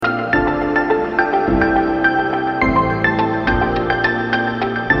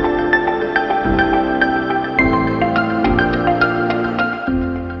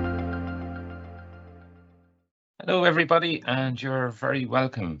everybody, and you're very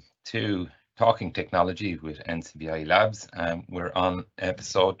welcome to Talking Technology with NCBI Labs. We're on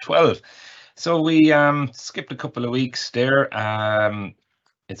episode 12. So we skipped a couple of weeks there.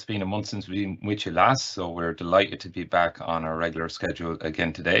 It's been a month since we've been with you last, so we're delighted to be back on our regular schedule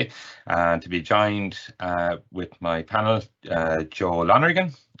again today, and to be joined with my panel, Joe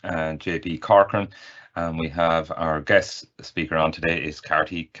Lonergan and JP Corcoran. And we have our guest speaker on today is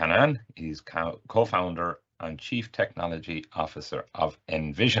Kartik Kannan. He's co-founder and Chief Technology Officer of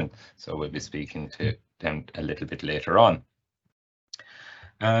Envision. So we'll be speaking to them a little bit later on.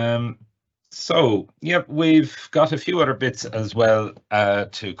 We've got a few other bits as well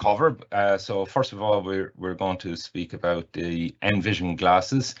to cover. So first of all, we're going to speak about the Envision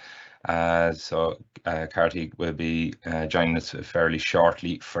glasses. Kartik will be joining us fairly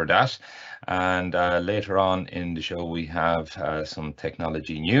shortly for that. And later on in the show, we have some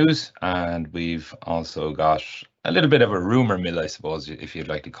technology news, and we've also got a little bit of a rumor mill, I suppose, if you'd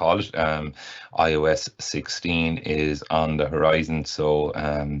like to call it. iOS 16 is on the horizon, so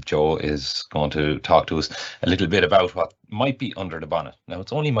Joe is going to talk to us a little bit about what might be under the bonnet. Now,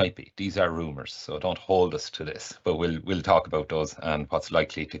 it's only might be. These are rumors, so don't hold us to this. But we'll talk about those and what's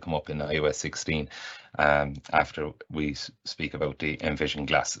likely to come up in iOS 16 after we speak about the Envision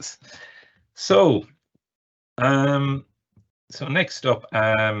glasses. So next up,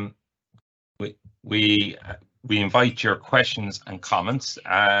 we invite your questions and comments.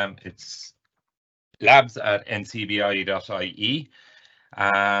 It's labs@ncbi.ie,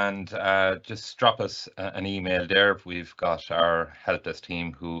 and just drop us an email there. We've got our help desk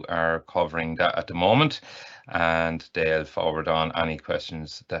team who are covering that at the moment, and they'll forward on any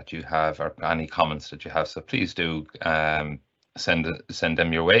questions that you have or any comments that you have. So please do send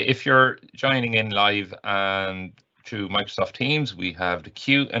them your way. If you're joining in live and through Microsoft Teams, we have the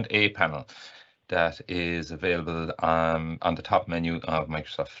Q&A panel that is available on the top menu of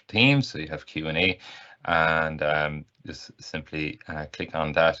Microsoft Teams. So you have Q&A, and just simply click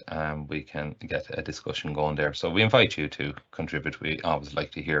on that, and we can get a discussion going there. So we invite you to contribute. We always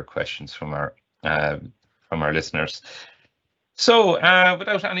like to hear questions from our listeners. So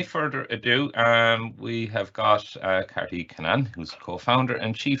without any further ado, we have got Kartik Kannan, who's co-founder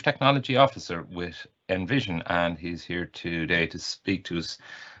and Chief Technology Officer with Envision, and he's here today to speak to us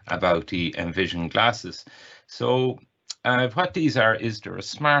about the Envision glasses. So what these are is they're a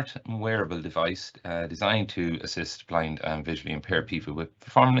smart and wearable device designed to assist blind and visually impaired people with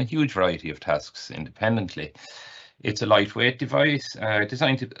performing a huge variety of tasks independently. It's a lightweight device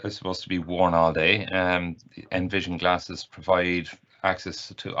designed to, supposed to be worn all day. Envision glasses provide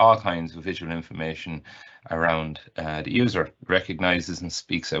access to all kinds of visual information around the user, recognizes and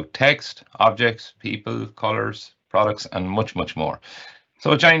speaks out text, objects, people, colors, products, and much, much more.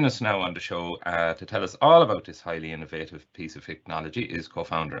 So joining us now on the show to tell us all about this highly innovative piece of technology is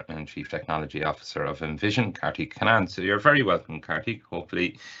co-founder and Chief Technology Officer of Envision, Kartik Kannan. So you're very welcome, Kartik.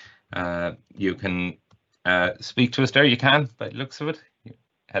 Hopefully you can speak to us there. You can, by the looks of it.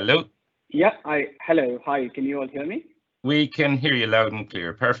 Hello. Yeah, hello. Hi, can you all hear me? We can hear you loud and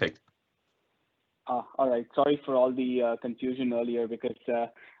clear. Perfect. All right. Sorry for all the confusion earlier, because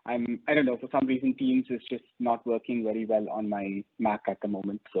I don't know, for some reason Teams is just not working very well on my Mac at the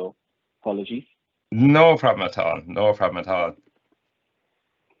moment. So apologies. No problem at all. No problem at all.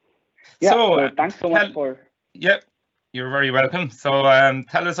 Yeah, so thanks so much for... Yep, you're very welcome. So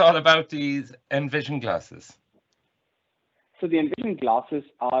tell us all about these Envision glasses. So the Envision glasses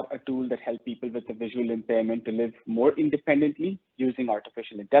are a tool that help people with a visual impairment to live more independently using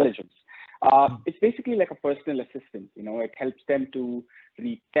artificial intelligence. It's basically like a personal assistant. You know, it helps them to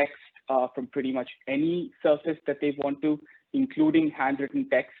read text from pretty much any surface that they want to, including handwritten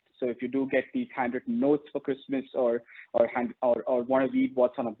text. So if you do get these handwritten notes for Christmas, or want to read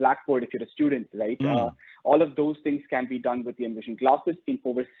what's on a blackboard if you're a student, right? All of those things can be done with the Envision glasses in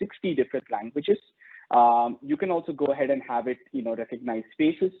over 60 different languages. You can also go ahead and have it, recognize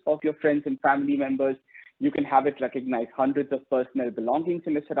faces of your friends and family members. You can have it recognize hundreds of personal belongings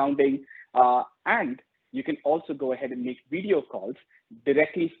in the surrounding, and you can also go ahead and make video calls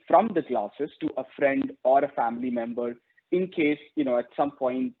directly from the glasses to a friend or a family member, in case, at some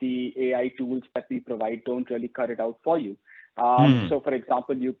point the AI tools that we provide don't really cut it out for you. So for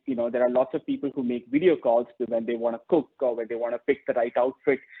example, there are lots of people who make video calls to when they want to cook or when they want to pick the right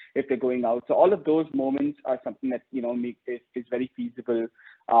outfit if they're going out. So all of those moments are something that, is very feasible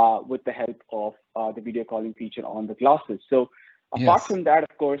with the help of the video calling feature on the glasses. So apart from that,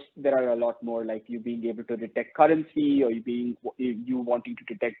 of course, there are a lot more, like you being able to detect currency, or you wanting to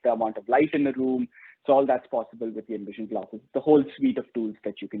detect the amount of light in the room. So all that's possible with the Envision glasses, the whole suite of tools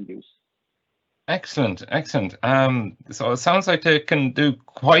that you can use. Excellent, excellent. So it sounds like they can do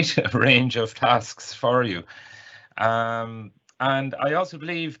quite a range of tasks for you. And I also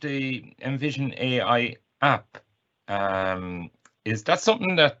believe the Envision AI app, is that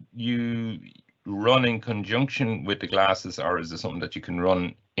something that you run in conjunction with the glasses, or is it something that you can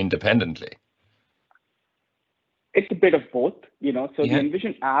run independently? It's a bit of both, So Yeah. the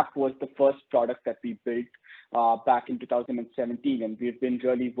Envision app was the first product that we built back in 2017, and we've been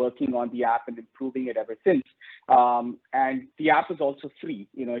really working on the app and improving it ever since. And the app is also free.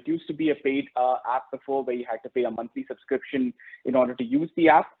 It used to be a paid app before, where you had to pay a monthly subscription in order to use the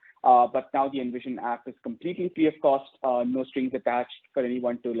app. But now the Envision app is completely free of cost, no strings attached for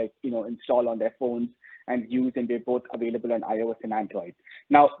anyone to install on their phones and use, and they're both available on iOS and Android.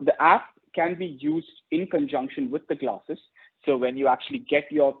 Now, the app can be used in conjunction with the glasses. So when you actually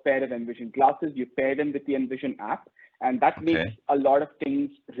get your pair of Envision glasses, you pair them with the Envision app, and that makes a lot of things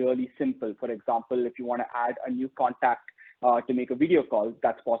really simple. For example, if you want to add a new contact to make a video call,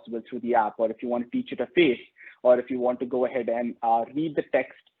 that's possible through the app. Or if you want to teach it a face, or if you want to go ahead and read the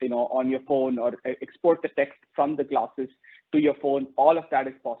text, on your phone, or export the text from the glasses to your phone, all of that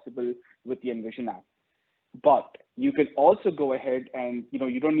is possible with the Envision app. But you can also go ahead and,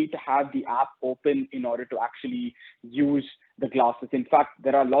 you don't need to have the app open in order to actually use the glasses. In fact,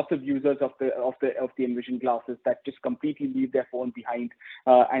 there are lots of users of the Envision glasses that just completely leave their phone behind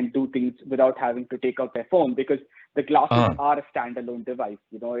and do things without having to take out their phone, because the glasses are a standalone device.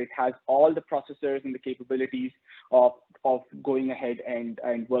 It has all the processors and the capabilities of going ahead and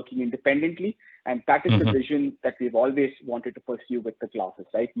working independently. And that is the vision that we've always wanted to pursue with the glasses,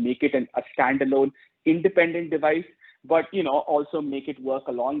 right? Make it a standalone, independent device, but also make it work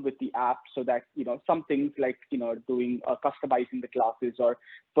along with the app, so that some things like doing customizing the glasses or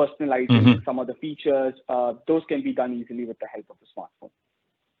personalizing some of the features, those can be done easily with the help of the smartphone.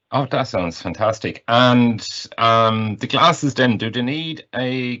 Oh, that sounds fantastic. And the glasses then, do they need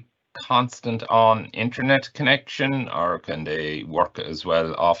a constant on internet connection, or can they work as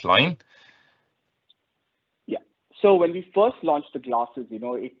well offline? Yeah. So when we first launched the glasses,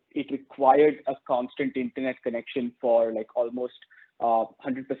 it required a constant internet connection for almost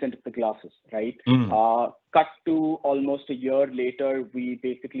 100% of the glasses, right? Cut to almost a year later, we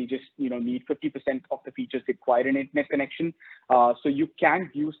basically just need 50% of the features require an internet connection. So you can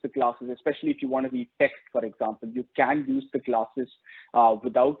use the glasses, especially if you want to read text, for example. You can use the glasses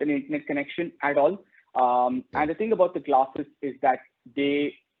without an internet connection at all. And the thing about the glasses is that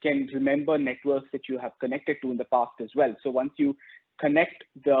they can remember networks that you have connected to in the past as well. So once you connect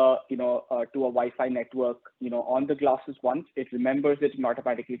to a Wi-Fi network, on the glasses once, it remembers it and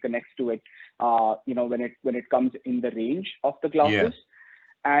automatically connects to it, when it comes in the range of the glasses.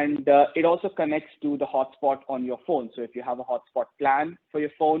 And it also connects to the hotspot on your phone. So if you have a hotspot plan for your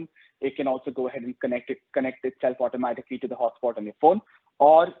phone, it can also go ahead and connect itself automatically to the hotspot on your phone.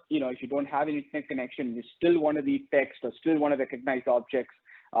 Or, if you don't have an internet connection, you still want to read text or still want to recognize objects,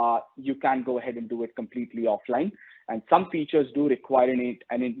 you can go ahead and do it completely offline. And some features do require an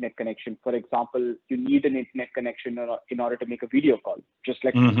internet connection. For example, you need an internet connection in order to make a video call, just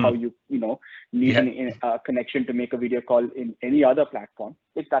like how you need a connection to make a video call in any other platform.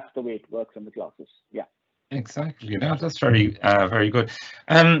 If that's the way it works on the glasses. Yeah. Exactly. No, that's very, very good.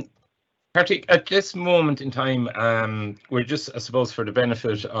 Kartik, at this moment in time, we're just, I suppose, for the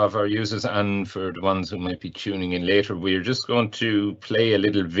benefit of our users and for the ones who might be tuning in later, we're just going to play a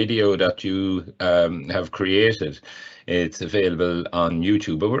little video that you have created. It's available on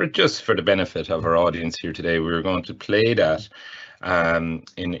YouTube, but we're just for the benefit of our audience here today, we're going to play that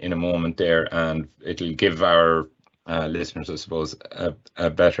in a moment there, and it'll give our listeners, I suppose, a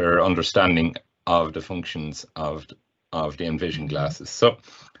better understanding of the functions of the Envision glasses. So,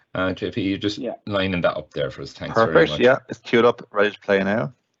 JP, you just lining that up there for us. Thanks very much. Perfect. Yeah, it's queued up, ready to play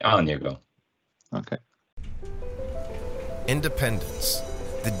now. On you go. Okay. Independence.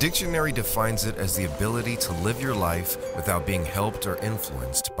 The dictionary defines it as the ability to live your life without being helped or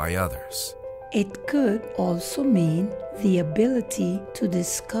influenced by others. It could also mean the ability to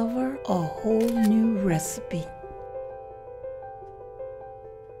discover a whole new recipe.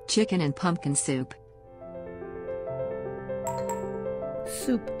 Chicken and pumpkin soup.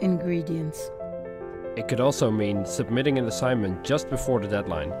 Soup ingredients. It could also mean submitting an assignment just before the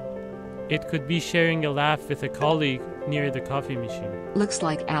deadline. It could be sharing a laugh with a colleague near the coffee machine. Looks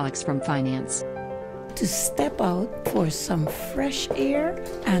like Alex from finance. To step out for some fresh air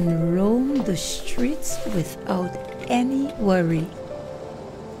and roam the streets without any worry.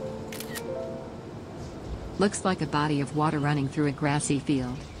 Looks like a body of water running through a grassy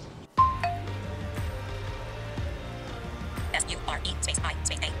field. SURE space I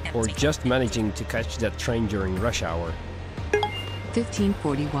space A or just managing to catch that train during rush hour.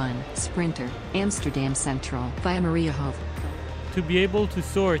 1541, Sprinter, Amsterdam Central, via Mariahove. To be able to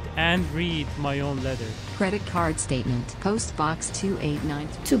sort and read my own letter. Credit card statement, Post Box 289.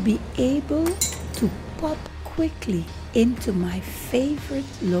 To be able to pop quickly into my favorite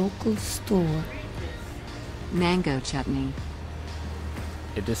local store. Mango chutney.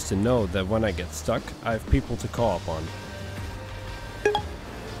 It is to know that when I get stuck, I have people to call upon.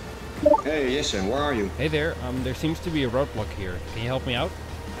 Hey, yes, and where are you? Hey there, there seems to be a roadblock here. Can you help me out?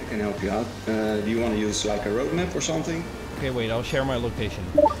 I can help you out. Do you want to use like a roadmap or something? Okay, wait, I'll share my location.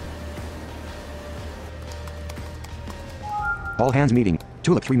 All hands meeting.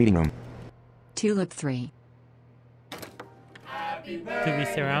 Tulip 3 meeting room. Tulip 3. To be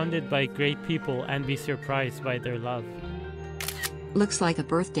surrounded by great people and be surprised by their love. Looks like a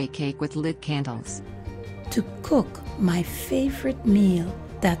birthday cake with lit candles. To cook my favorite meal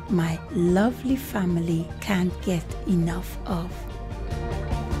that my lovely family can't get enough of.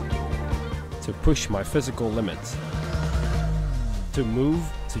 To push my physical limits. To move,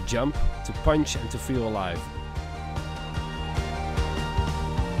 to jump, to punch, and to feel alive.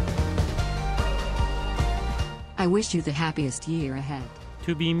 I wish you the happiest year ahead.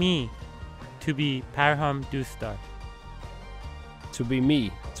 To be me. To be Parham Dustar. To be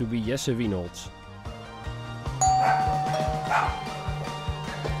me, to be Jesse Wienholz.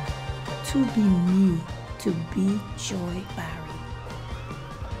 To be me, to be Joy Barry.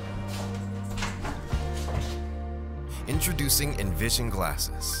 Introducing Envision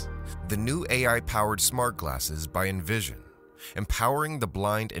Glasses, the new AI-powered smart glasses by Envision, empowering the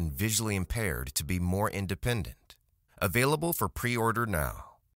blind and visually impaired to be more independent. Available for pre-order now.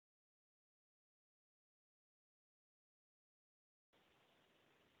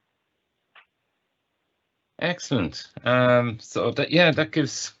 Excellent. So that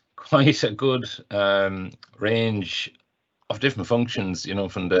gives quite a good range of different functions,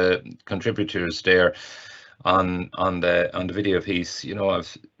 from the contributors there on the video piece.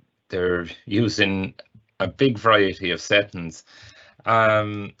 They're using a big variety of settings.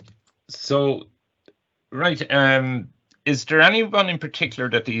 Is there anyone in particular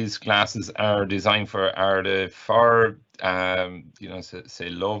that these glasses are designed for? Are they for say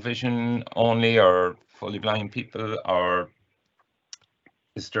low vision only, or fully blind people, or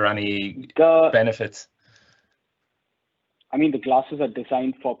is there any benefits? I mean, the glasses are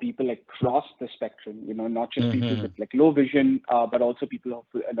designed for people across the spectrum, not just people with low vision, but also people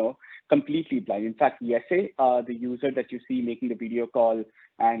who are completely blind. In fact, Jesse, the user that you see making the video call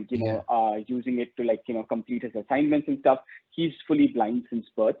and using it to complete his assignments and stuff, he's fully blind since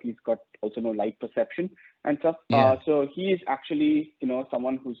birth. He's got also no light perception and stuff. So he is actually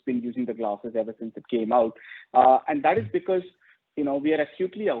someone who's been using the glasses ever since it came out, and that is because we are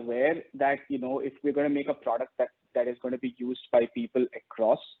acutely aware that if we're going to make a product that is going to be used by people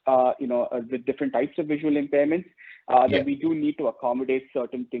across with different types of visual impairments, then we do need to accommodate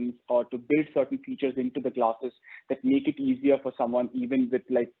certain things or to build certain features into the glasses that make it easier for someone, even with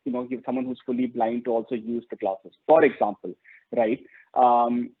someone who's fully blind, to also use the glasses. For example, right,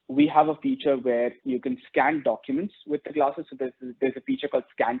 we have a feature where you can scan documents with the glasses. So there's a feature called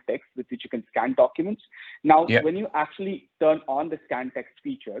Scan Text, with which you can scan documents. Now, when you actually turn on the Scan Text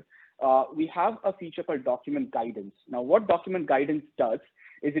feature, we have a feature called Document Guidance. Now, what Document Guidance does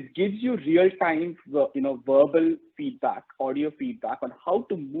is it gives you real-time, verbal feedback, audio feedback on how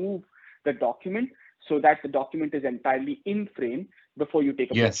to move the document so that the document is entirely in frame before you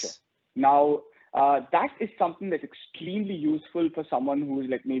take a picture. Now, that is something that's extremely useful for someone who is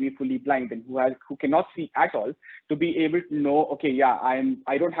maybe fully blind and who cannot see at all, to be able to know, okay,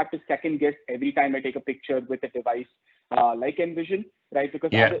 I don't have to second guess every time I take a picture with a device like Envision, right?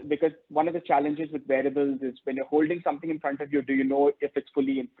 Because one of the challenges with wearables is when you're holding something in front of you, do you know if it's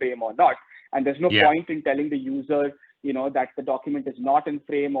fully in frame or not? And there's no point in telling the user, that the document is not in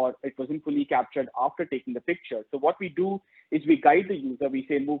frame or it wasn't fully captured after taking the picture. So what we do is we guide the user. We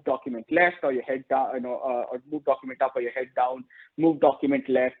say move document left or your head down, or move document up or your head down, move document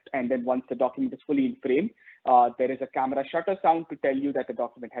left, and then once the document is fully in frame, there is a camera shutter sound to tell you that the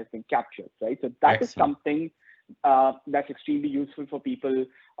document has been captured, right? So that is something that's extremely useful for people,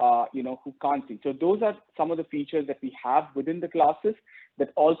 who can't see. So those are some of the features that we have within the glasses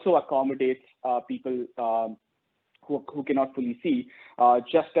that also accommodates people who cannot fully see,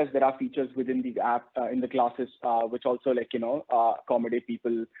 just as there are features within the app in the glasses which also accommodate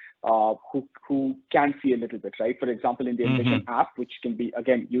people who can see a little bit, right? For example, in the Envision app, which can be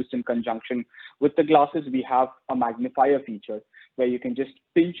again used in conjunction with the glasses, we have a magnifier feature where you can just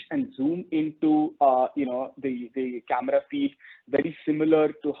pinch and zoom into, the camera feed, very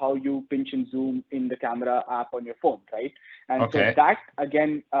similar to how you pinch and zoom in the camera app on your phone, right? And so that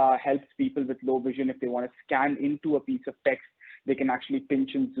again helps people with low vision. If they want to scan into a piece of text, they can actually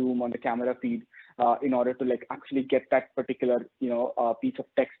pinch and zoom on the camera feed in order to actually get that particular piece of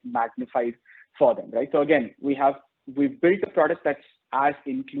text magnified for them, right? So again, we've built a product that's as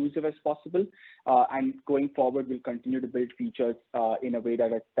inclusive as possible, and going forward, we'll continue to build features in a way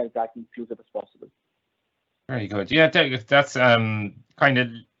that is as inclusive as possible. Very good. Yeah, that's kind of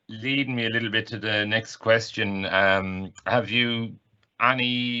leading me a little bit to the next question. Have you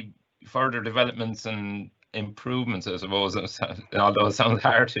any further developments and improvements, I suppose, although it sounds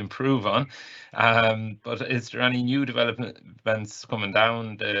hard to improve on, but is there any new developments coming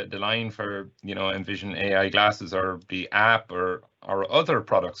down the line for Envision AI glasses, or the app, or other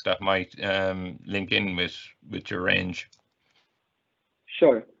products that might link in with your range?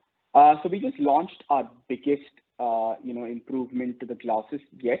 Sure. So we just launched our biggest improvement to the glasses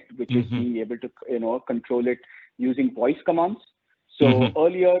yet, which is being able to control it using voice commands. So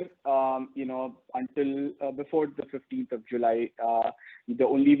earlier, until before the 15th of July, the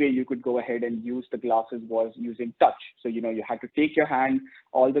only way you could go ahead and use the glasses was using touch. So, you had to take your hand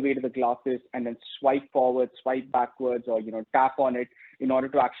all the way to the glasses and then swipe forward, swipe backwards, or, tap on it in order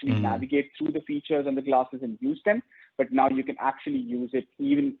to actually navigate through the features on the glasses and use them. But now you can actually use it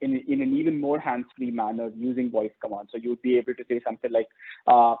even in an even more hands-free manner using voice commands. So you would be able to say something like,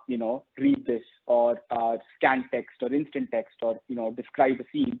 read this, or scan text, or instant text, or describe a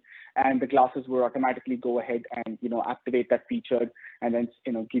scene, and the glasses will automatically go ahead and activate that feature and then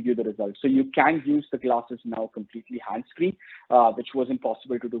give you the results. So you can use the glasses now completely hands-free, which wasn't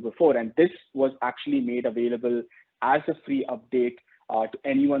possible to do before. And this was actually made available as a free update to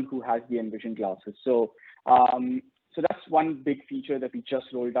anyone who has the Envision glasses. So that's one big feature that we just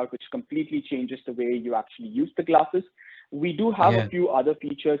rolled out, which completely changes the way you actually use the glasses. We do have a few other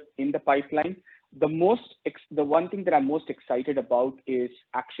features in the pipeline. The one thing that I'm most excited about is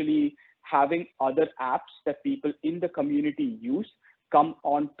actually having other apps that people in the community use come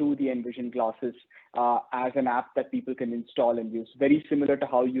onto the Envision glasses as an app that people can install and use. Very similar to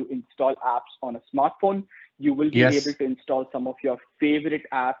how you install apps on a smartphone, you will be able to install some of your favorite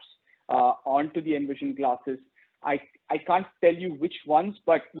apps onto the Envision glasses. I can't tell you which ones,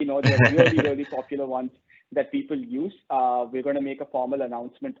 but they're really, really popular ones that people use. We're going to make a formal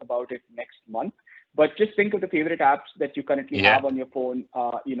announcement about it next month. But just think of the favorite apps that you currently have on your phone.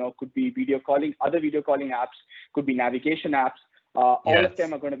 Could be video calling, other video calling apps, could be navigation apps. All of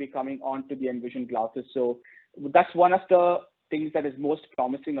them are going to be coming onto the Envision glasses. So that's one of the things that is most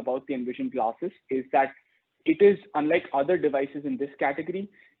promising about the Envision glasses, is that it is, unlike other devices in this category,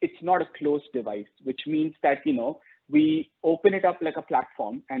 it's not a closed device, which means that, we open it up like a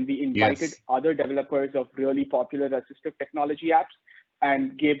platform, and we invited other developers of really popular assistive technology apps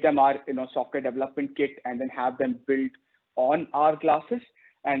and gave them our, software development kit, and then have them build on our glasses.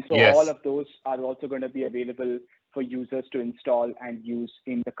 And so all of those are also going to be available for users to install and use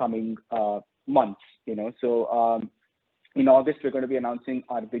in the coming months, So in August, we're going to be announcing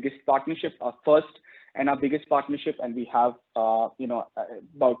our biggest partnership, our first and our biggest partnership, and we have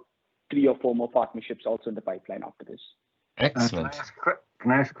about 3 or 4 more partnerships also in the pipeline after this. Excellent.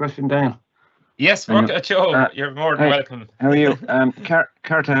 Can I ask a question, Daniel? Yes, Joe, you're more than welcome. How are you?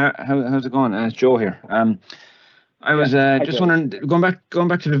 Carta, how's it going? It's Joe here. I was just wondering, going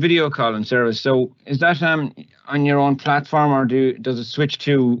back to the video calling service. So is that on your own platform, or does it switch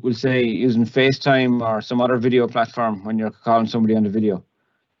to, we'll say, using FaceTime or some other video platform when you're calling somebody on the video?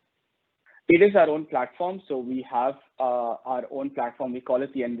 It is our own platform. So we have our own platform. We call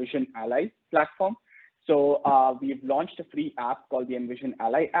it the Envision Ally platform. So we've launched a free app called the Envision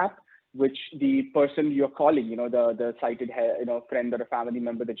Ally app, which the person you're calling, the sighted friend or a family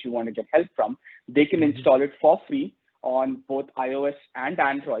member that you want to get help from, they can install it for free on both iOS and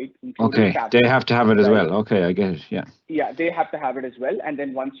Android. Okay, they have to have it as well. Okay, I get it. Yeah. Yeah, they have to have it as well. And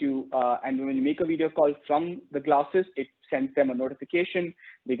then once you and when you make a video call from the glasses, it sends them a notification.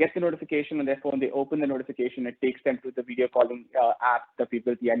 They get the notification on their phone. They open the notification. It takes them to the video calling app that we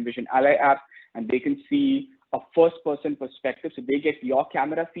built, the Envision Ally app, and they can see a first-person perspective. So they get your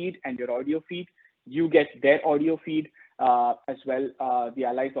camera feed and your audio feed. You get their audio feed as well, the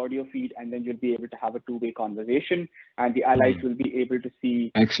Ally's audio feed, and then you'll be able to have a two-way conversation. And the Allies will be able to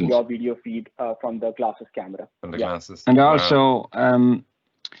see your video feed from the glasses camera. From the glasses. And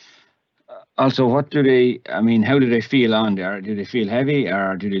also, what do they? I mean, how do they feel on there? Do they feel heavy,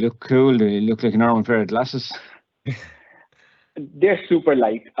 or do they look cool? Do they look like a normal pair of glasses? they're super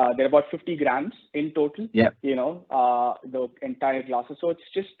light. They're about 50 grams in total. Yeah. You know, the entire glasses. So it's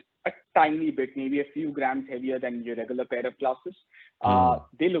just a tiny bit, maybe a few grams heavier than your regular pair of glasses.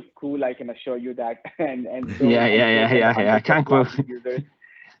 They look cool, I can assure you that. And so I can't go.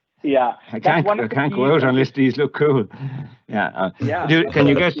 Yeah, I can't go out unless these look cool. Yeah. Can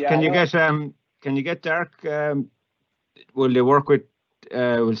you get dark? Will they work with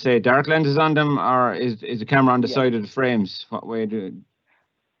we'll say dark lenses on them, or is the camera on the side of the frames? What way do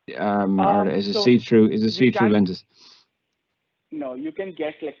or is it see-through? Is it see-through lenses? No, you can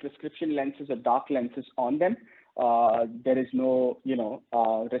get like prescription lenses or dark lenses on them. There is no,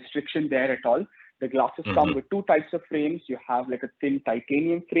 restriction there at all. The glasses come with two types of frames. You have like a thin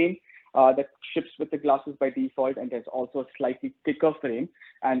titanium frame that ships with the glasses by default, and there's also a slightly thicker frame.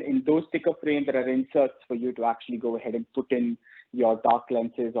 And in those thicker frames, there are inserts for you to actually go ahead and put in your dark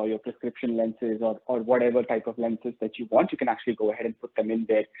lenses or your prescription lenses or whatever type of lenses that you want. You can actually go ahead and put them in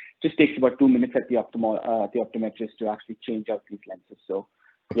there. Just takes about 2 minutes at the optometrist to actually change out these lenses. So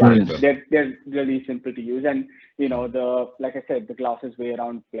yeah, they're really simple to use. And like I said, the glasses weigh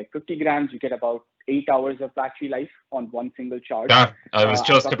around like 50 grams. You get about 8 hours of battery life on one single charge. Yeah, I was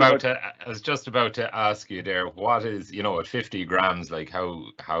just about to ask you there, what is, at 50 grams, like how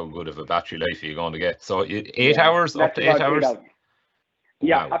good of a battery life are you going to get? So 8 hours, up to 8 hours?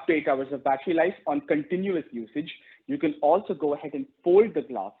 Yeah, up to 8 hours of battery life on continuous usage. You can also go ahead and fold the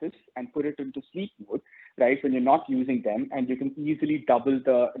glasses and put it into sleep mode, right, when you're not using them, and you can easily double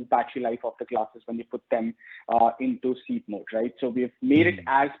the battery life of the glasses when you put them into sleep mode, right? So we've made it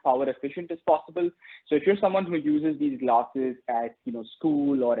as power efficient as possible. So if you're someone who uses these glasses at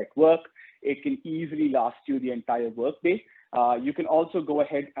school or at work, it can easily last you the entire workday. You can also go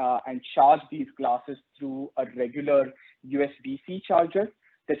ahead and charge these glasses through a regular USB-C charger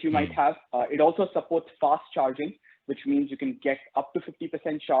that you might have. It also supports fast charging, which means you can get up to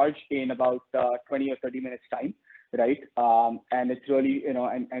 50% charge in about 20 or 30 minutes time, right? And it's really,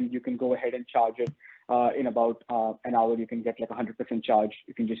 and you can go ahead and charge it in about an hour. You can get like 100% charge.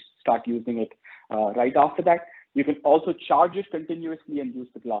 You can just start using it right after that. You can also charge it continuously and use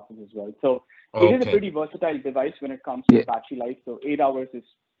the glasses as well. So it is a pretty versatile device when it comes to battery life. So 8 hours is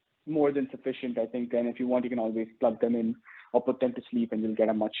more than sufficient, I think. And if you want, you can always plug them in or put them to sleep and you'll get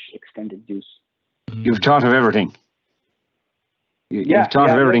a much extended use. You've thought of everything. You've thought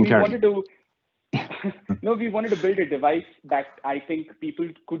of everything, Karen. We wanted to build a device that I think people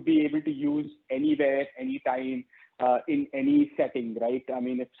could be able to use anywhere, anytime, in any setting, right? I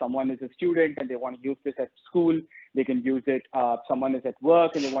mean, if someone is a student and they want to use this at school, they can use it. Someone is at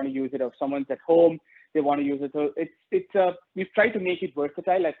work and they want to use it, or someone's at home, they want to use it. So we've tried to make it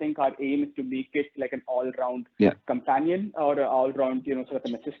versatile. I think our aim is to make it like an all-round companion or an all-round, sort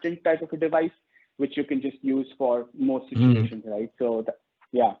of an assistant type of a device, which you can just use for most situations, right? So,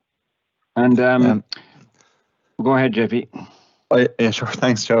 And go ahead, JP. Yeah, sure.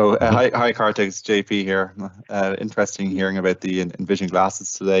 Thanks, Joe. Hi, Kartik. It's JP here. Interesting hearing about the Envision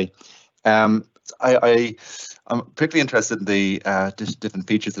glasses today. I'm particularly interested in the different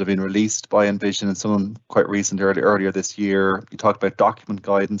features that have been released by Envision, and some quite recent, earlier this year. You talked about document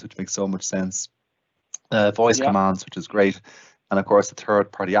guidance, which makes so much sense. Voice commands, which is great. And of course, the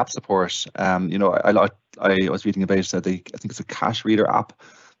third-party app support. I was reading about I think it's a cash reader app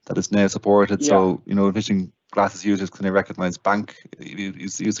that is now supported. So Envision glasses users can recognize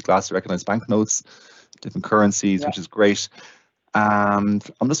use the glass to recognize banknotes, different currencies, which is great. And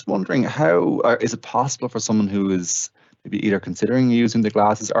I'm just wondering, how is it possible for someone who is maybe either considering using the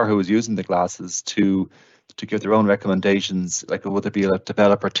glasses or who is using the glasses to give their own recommendations? Like, would there be a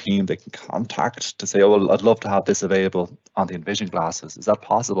developer team they can contact to say, oh, well, I'd love to have this available on the Envision glasses? Is that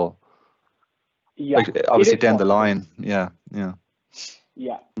possible? Yeah, like, obviously down the line. Yeah.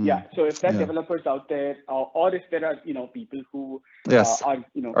 So if there are developers out there, or if there are people who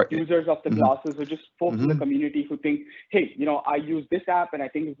are users of the glasses, or just folks in the community who think, hey, I use this app and I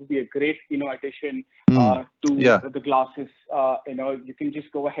think it would be a great addition to the glasses. You can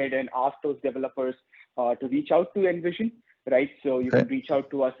just go ahead and ask those developers to reach out to Envision, right? So you can reach out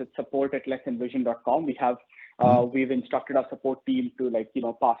to us at support@letsenvision.com. We have we've instructed our support team to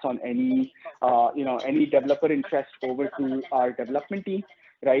pass on any developer interest over to our development team,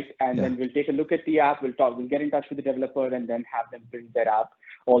 right? And then we'll take a look at the app. We'll get in touch with the developer and then have them build their app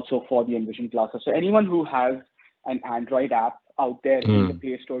also for the Envision glasses. So anyone who has an Android app out there in the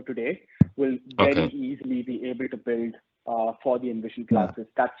Play Store today will very easily be able to build for the Envision glasses.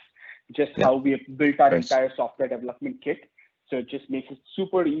 That's just how we have built our entire software development kit. So it just makes it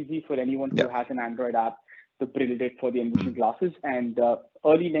super easy for anyone who has an Android app to build it for the Envision glasses. And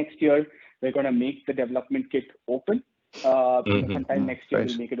early next year, we're going to make the development kit open Sometime next year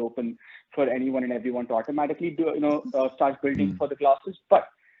we'll make it open for anyone and everyone to automatically do, start building for the glasses. But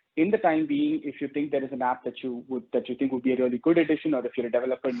in the time being, if you think there is an app that you think would be a really good addition, or if you're a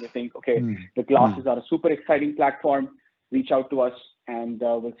developer and you think, okay, the glasses are a super exciting platform, reach out to us and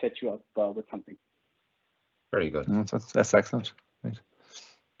we'll set you up with something. Very good. That's excellent. Right.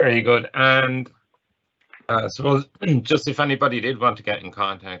 Very good. And I suppose just if anybody did want to get in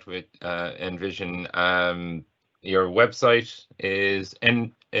contact with Envision, your website is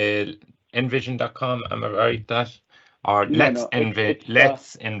envision.com. Am I right? That or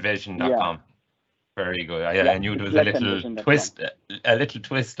let'senvision.com. Yeah. Very good. I knew there was a little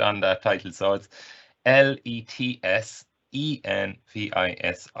twist on that title. So it's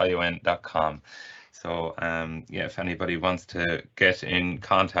let'senvision.com. So if anybody wants to get in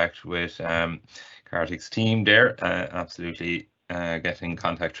contact with Kartik's team there, absolutely get in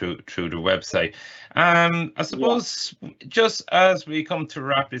contact through the website. I suppose just as we come to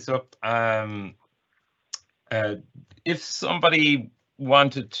wrap this up, if somebody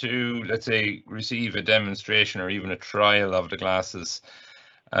wanted to, let's say, receive a demonstration or even a trial of the glasses,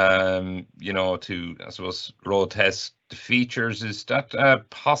 to, I suppose, road test the features, is that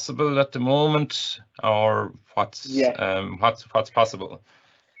possible at the moment, or what's possible?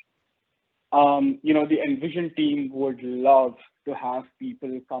 The Envision team would love to have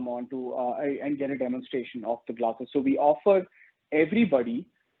people come on to and get a demonstration of the glasses. So we offer everybody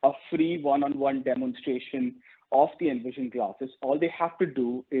a free one-on-one demonstration of the Envision glasses. All they have to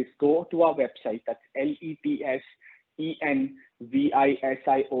do is go to our website, that's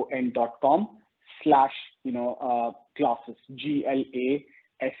let'senvision.com/glasses, GLASSES.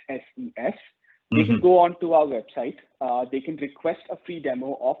 They can go on to our website. They can request a free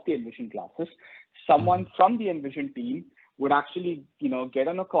demo of the Envision glasses. Someone from the Envision team would actually, get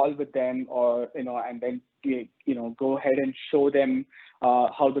on a call with them, or, and then, go ahead and show them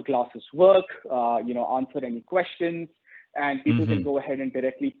how the glasses work, answer any questions, and people can go ahead and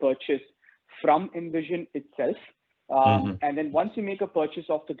directly purchase from Envision itself. And then once you make a purchase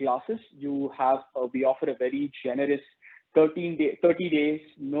of the glasses, we offer a very generous 30 days,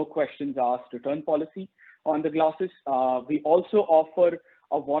 no questions asked return policy on the glasses. We also offer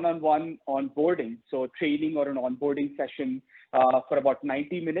a one-on-one onboarding, so training or an onboarding session for about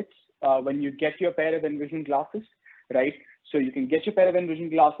 90 minutes when you get your pair of Envision glasses, right? So you can get your pair of Envision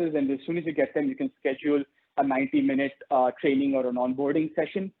glasses, and as soon as you get them, you can schedule a 90-minute training or an onboarding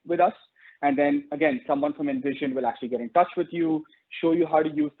session with us. And then again, someone from Envision will actually get in touch with you, show you how to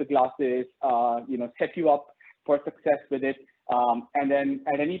use the glasses, set you up for success with it. And then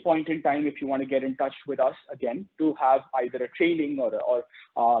at any point in time, if you want to get in touch with us again to have either a training or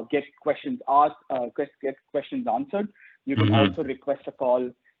get questions asked, get questions answered, you can also request a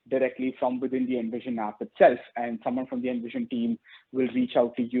call directly from within the Envision app itself, and someone from the Envision team will reach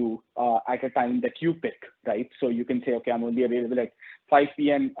out to you at a time that you pick, right? So you can say, okay, I'm only available at 5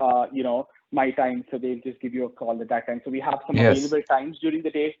 p.m. My time, so they'll just give you a call at that time. So we have some available times during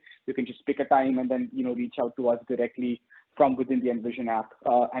the day. You can just pick a time and then reach out to us directly from within the Envision app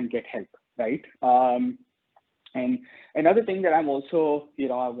and get help, right? And another thing that I'm also,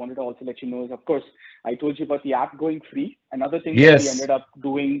 I wanted to also let you know is, of course, I told you about the app going free. Another thing that we ended up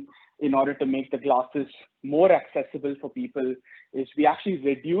doing in order to make the glasses more accessible for people is we actually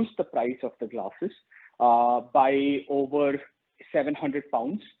reduced the price of the glasses by over 700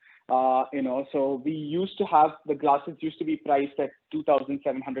 pounds. So we used to have, the glasses used to be priced at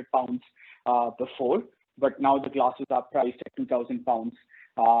 2,700 pounds before, but now the glasses are priced at 2,000 pounds,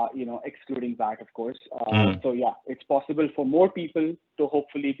 excluding VAT, of course. So yeah, it's possible for more people to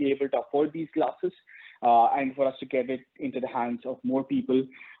hopefully be able to afford these glasses and for us to get it into the hands of more people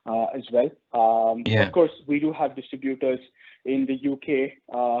as well. Of course, we do have distributors in the UK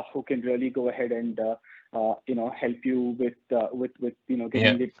who can really go ahead and help you with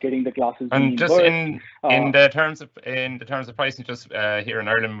getting the glasses. And just in the terms of pricing, just here in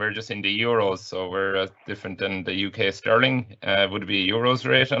Ireland, we're just in the euros, so we're different than the UK sterling. Would it be a euros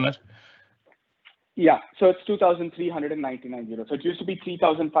rate on it? Yeah, so it's 2,399 euros. So it used to be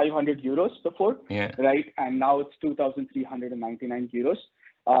 3,500 euros before, right? And now it's 2,399 euros.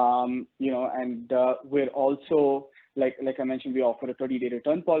 And we're also, like I mentioned, we offer a 30-day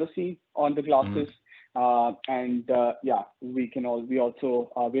return policy on the glasses. We're going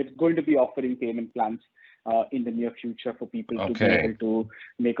to be offering payment plans in the near future for people to be able to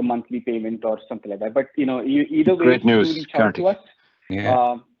make a monthly payment or something like that. But either way, great news, reach out to us.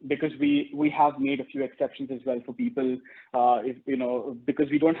 Because we have made a few exceptions as well for people, because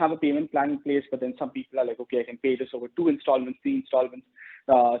we don't have a payment plan in place, but then some people are like, okay, I can pay this over 2 installments, 3 installments.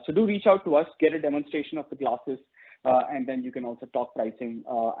 So do reach out to us, get a demonstration of the glasses, and then you can also talk pricing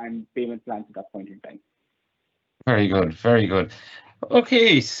and payment plans at that point in time. Very good, very good.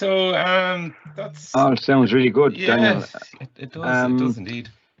 Okay, so that's. Oh, it sounds really good, Daniel. It does indeed.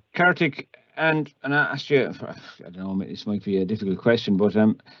 Kartik, and I asked you, I don't know, this might be a difficult question, but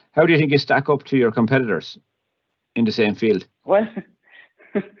how do you think you stack up to your competitors in the same field? Well,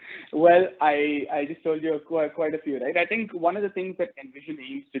 I just told you quite a few, right? I think one of the things that Envision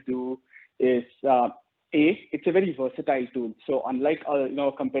aims to do is it's a very versatile tool. So unlike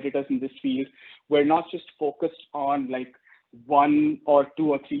competitors in this field, we're not just focused on like 1 or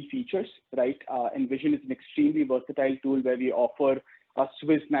 2 or 3 features, right? Envision is an extremely versatile tool where we offer a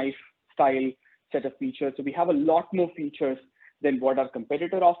Swiss knife style set of features. So we have a lot more features than what our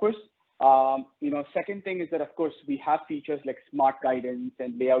competitor offers. Second thing is that, of course, we have features like smart guidance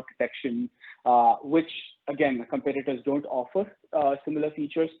and layout detection, which again, competitors don't offer similar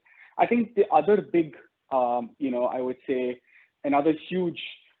features. I think the other big, I would say another huge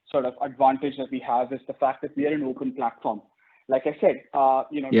sort of advantage that we have is the fact that we are an open platform. Like I said,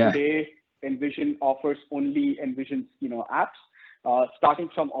 today Envision offers only Envision's, apps. Starting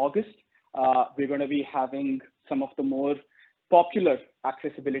from August, we're going to be having some of the more popular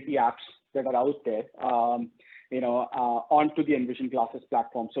accessibility apps that are out there, onto the Envision Glasses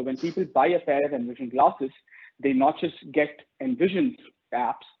platform. So when people buy a pair of Envision glasses, they not just get Envision's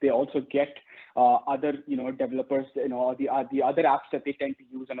apps, they also get other, developers, the other apps that they tend to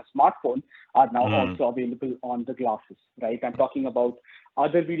use on a smartphone are now also available on the glasses, right? I'm talking about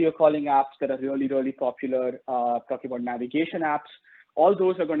other video calling apps that are really, really popular, talking about navigation apps. All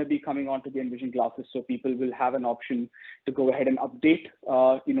those are going to be coming onto the Envision glasses, so people will have an option to go ahead and update,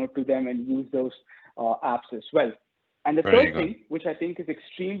 to them and use those apps as well. And the third thing, which I think is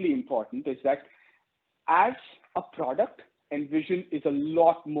extremely important, is that as a product, Envision is a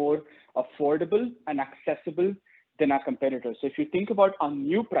lot more affordable and accessible than our competitors. So if you think about our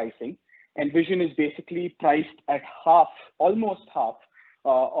new pricing, Envision is basically priced at almost half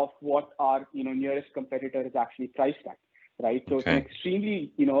of what our nearest competitor is actually priced at, right? So it's an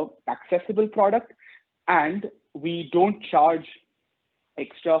extremely accessible product, and we don't charge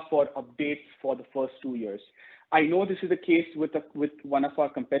extra for updates for the first 2 years. I know this is the case with one of our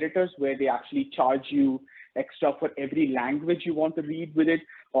competitors where they actually charge you extra for every language you want to read with it,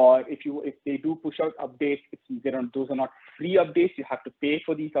 or if they do push out updates, those are not free updates. You have to pay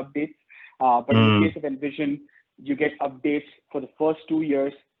for these updates. But in the case of Envision, you get updates for the first 2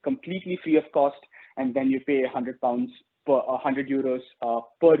 years completely free of cost, and then you pay €100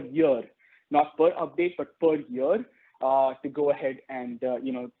 per year, not per update, but per year, to go ahead and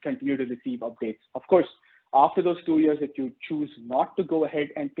continue to receive updates. Of course, after those 2 years, if you choose not to go ahead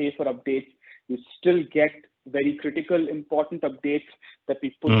and pay for updates, you still get very critical, important updates that we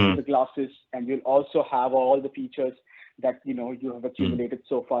put in the glasses, and you'll also have all the features that you have accumulated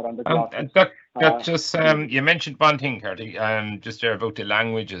so far on the glasses. You mentioned one thing, Kartik, just there about the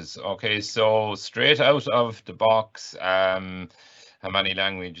languages. Okay, so straight out of the box, how many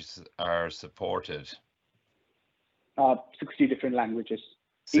languages are supported? 60 different languages,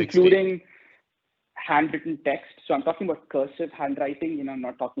 60. including handwritten text. So I'm talking about cursive handwriting, I'm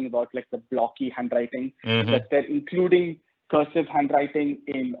not talking about like the blocky handwriting, but they're including cursive handwriting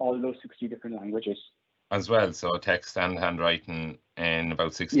in all those 60 different languages. As well, so text and handwriting in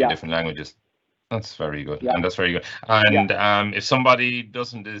about 60 different languages. That's very good, and that's very good. And if somebody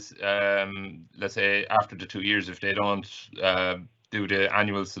doesn't, let's say after the 2 years, if they don't do the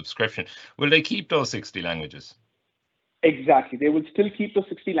annual subscription, will they keep those 60 languages? Exactly, they would still keep those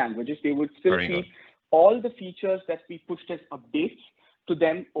 60 languages. They would still keep all the features that we pushed as updates to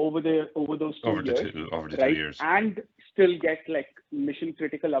them over those 2 years, over the right? 2 years, and still get like mission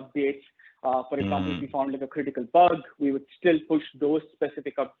critical updates. For example, if we found like a critical bug, we would still push those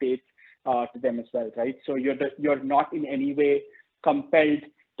specific updates to them as well, right? So you're not in any way compelled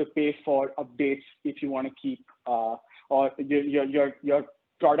to pay for updates if you want to keep, or your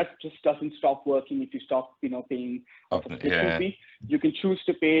product just doesn't stop working if you stop, paying a subscription fee. You can choose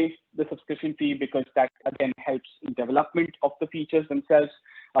to pay the subscription fee because that again helps in development of the features themselves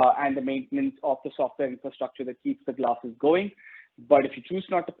and the maintenance of the software infrastructure that keeps the glasses going. But if you choose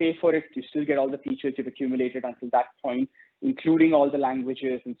not to pay for it, you still get all the features you've accumulated until that point, including all the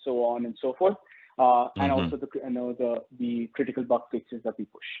languages and so on and so forth, and also the critical bug fixes that we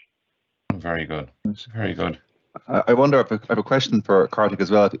push. Very good. Very good. I wonder, I have a question for Kartik as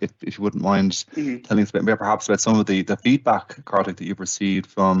well, if you wouldn't mind telling us a bit more perhaps about some of the feedback, Kartik, that you've received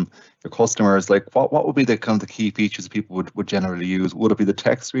from your customers. Like what would be the kind of the key features people would generally use? Would it be the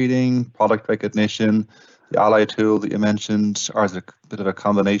text reading, product recognition, the Ally tool that you mentioned, or is it a bit of a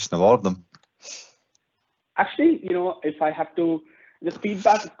combination of all of them? Actually, if I have to, the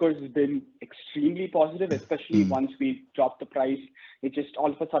feedback, of course, has been extremely positive, especially once we dropped the price. It just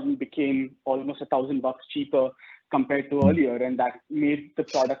all of a sudden became almost $1,000 cheaper compared to earlier, and that made the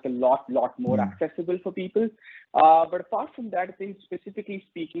product a lot more accessible for people. But apart from that, I think specifically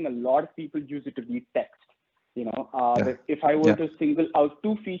speaking, a lot of people use it to read text. If I were to single out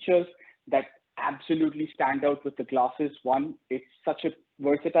 2 features that absolutely stand out with the glasses, one, it's such a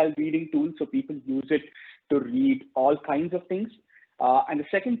versatile reading tool, so people use it to read all kinds of things. And the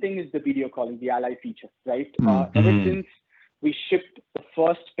second thing is the video calling, the Ally feature, right? Ever since we shipped the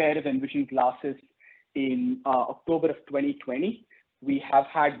first pair of Envision glasses in October of 2020, we have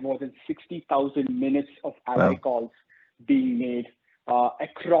had more than 60,000 minutes of Ally calls being made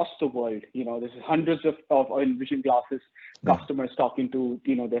across the world. There's hundreds of Envision glasses customers talking to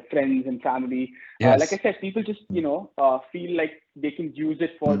their friends and family. Like I said, people just feel like they can use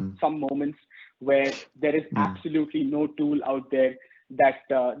it for some moments where there is absolutely no tool out there that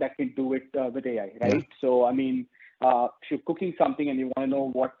can do it with AI, right? So I mean, if you're cooking something and you want to know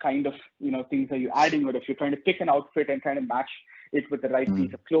what kind of things are you adding, or if you're trying to pick an outfit and trying to match it with the right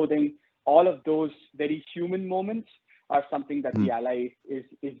piece of clothing, all of those very human moments are something that the Ally is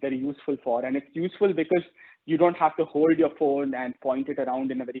very useful for. And it's useful because you don't have to hold your phone and point it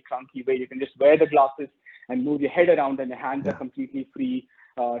around in a very clunky way. You can just wear the glasses and move your head around, and your hands are completely free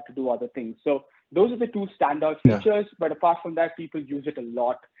to do other things. So those are the 2 standout features. But apart from that, people use it a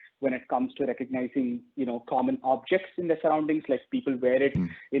lot when it comes to recognizing, common objects in their surroundings. Like people wear it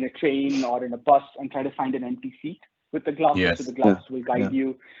in a train or in a bus and try to find an empty seat with the glasses. So the glasses will guide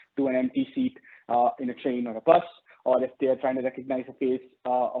you to an empty seat in a train or a bus. Or if they're trying to recognize a face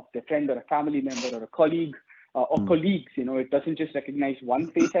of their friend or a family member or a colleague or colleagues, it doesn't just recognize one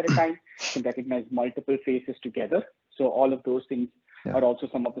face at a time, it can recognize multiple faces together. So all of those things are also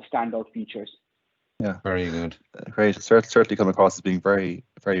some of the standout features. Yeah, very good. Great. Certainly come across as being very,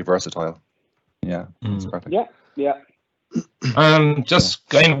 very versatile. Yeah, that's perfect. Just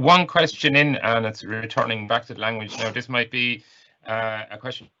kind of one question in, and it's returning back to the language. Now, this might be a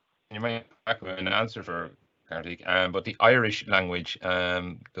question you might have an answer for, Kartik, but the Irish language,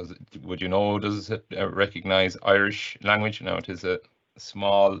 does it recognize Irish language? Now, it is a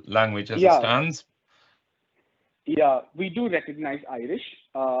small language as it stands. Yeah, we do recognize Irish.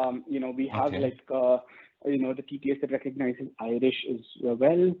 We have the TTS that recognizes Irish as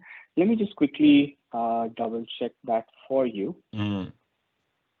well. Let me just quickly double check that for you.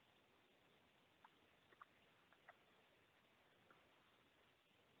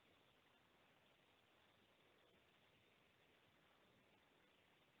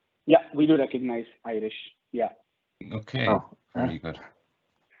 Yeah, we do recognize Irish. Yeah. Okay. Very good.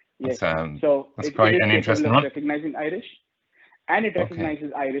 Yes. So that's quite an interesting one. Recognizing Irish, and it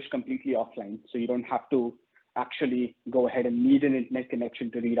recognizes Irish completely offline. So you don't have to actually go ahead and need an internet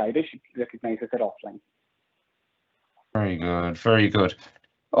connection to read Irish. It recognizes it offline. Very good. Very good.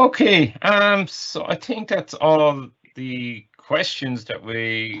 Okay. So I think that's all the questions that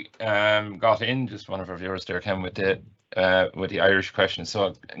we got in. Just one of our viewers there came with the Irish question.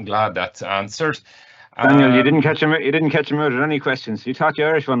 So I'm glad that's answered. Daniel, you didn't catch him. You didn't catch him out at any questions. You thought the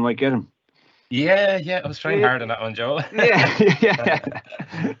Irish one might get him. Yeah. I was trying hard on that one, Joe. Yeah.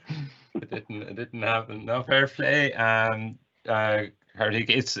 It didn't happen. No, fair play. Kartik,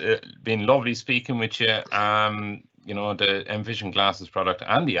 it's been lovely speaking with you. The Envision glasses product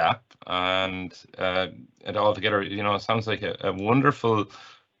and the app, and it all together, sounds like a wonderful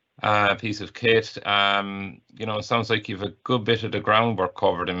piece of kit. It sounds like you've a good bit of the groundwork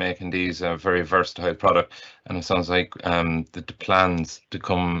covered in making these a very versatile product, and it sounds like the plans to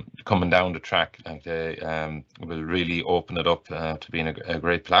coming down the track, like they will really open it up to being a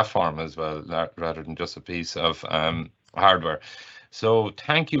great platform as well, rather than just a piece of hardware. So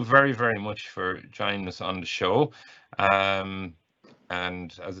thank you very, very much for joining us on the show. And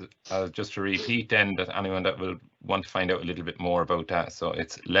as just to repeat then, that anyone that will want to find out a little bit more about that, so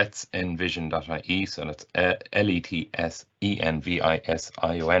it's letsenvision.ie, so that's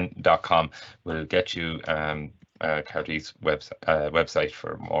letsenvision.com, will get you Kartik's website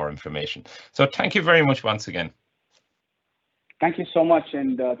for more information. So thank you very much once again. Thank you so much,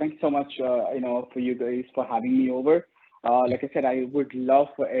 and thank you so much, for you guys for having me over. Like I said, I would love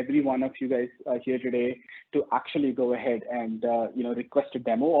for every one of you guys here today to actually go ahead and request a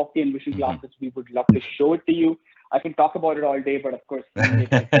demo of the Envision glasses. We would love to show it to you. I can talk about it all day, but of course,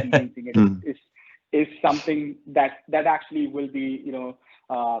 experiencing it is something that actually will be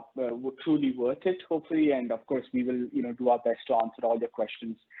truly worth it, hopefully. And of course, we will do our best to answer all your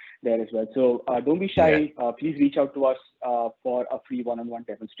questions there as well. So don't be shy. Please reach out to us for a free one-on-one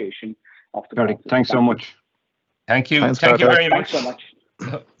demonstration of the glasses. Thanks so much. Thank you. Thanks, Thank you Carter. very much. Thanks so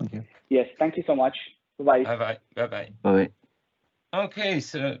much. Thank you. Yes, thank you so much. Bye-bye. Bye-bye. Bye-bye. Bye. Okay,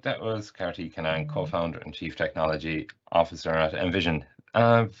 so that was Kartik Kannan, co-founder and chief technology officer at Envision.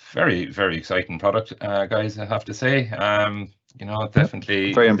 Very, very exciting product, guys, I have to say.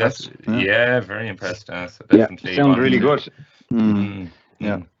 Definitely. Very impressed. Yeah, very impressed. So definitely sounds really good.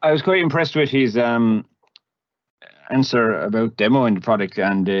 Yeah. I was quite impressed with his answer about demoing the product,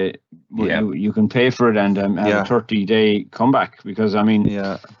 and you can pay for it and have a 30-day comeback, because I mean,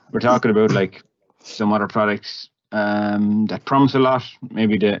 we're talking about like some other products that promise a lot.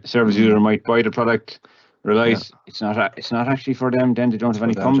 Maybe the service user might buy the product, realize it's not actually for them, then they don't have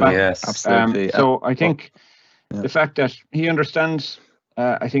any comeback. Yes, absolutely. So I think the fact that he understands,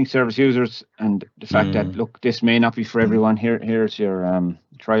 I think, service users, and the fact that, look, this may not be for everyone. Here's your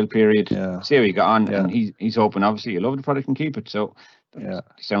trial period. See how you got on, and he's hoping, obviously, you love the product and keep it. So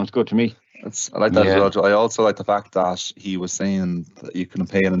sounds good to me. I like that as well, Joe. I also like the fact that he was saying that you can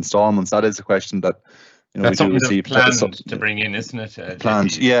pay in installments. That is a question that that's we do receive. Planned to bring in, isn't it?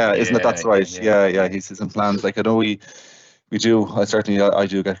 Planned, isn't it? That's right. Yeah. He says in plans. Like, I know we do. I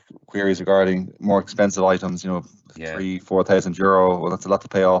do get queries regarding more expensive items. €3,000-4,000. Well, that's a lot to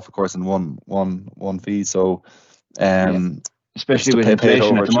pay off, of course, in one fee. So, especially with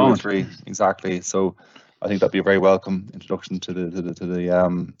inflation at the moment. Exactly. So, I think that'd be a very welcome introduction to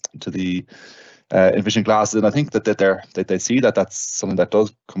the Envision glasses, and I think that they see that that's something that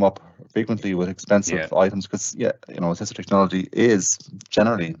does come up frequently with expensive items, because assistive technology is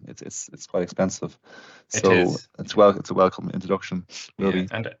generally it's quite expensive. So it's a welcome introduction, really.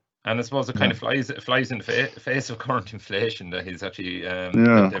 And I suppose it kind of flies in the face of current inflation that he's actually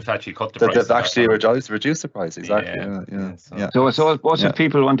they've actually cut the price. They've actually reduced the price, exactly. So I suppose if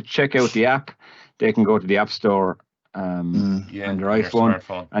people want to check out the app, they can go to the App Store on their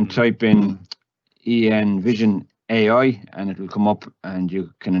iPhone and type in Envision AI, and it will come up, and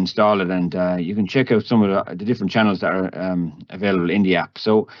you can install it, and you can check out some of the different channels that are available in the app.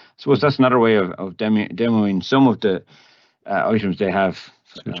 So I suppose that's another way of demoing some of the items they have.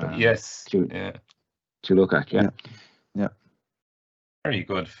 To look at. Yeah. Very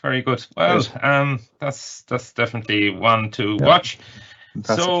good. Well, that's definitely one to watch.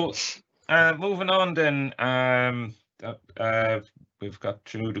 Impressive. So moving on then. We've got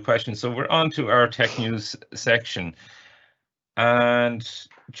through the questions, so we're on to our tech news section. And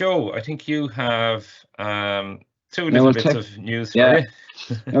Joe, I think you have two little bits of news for you.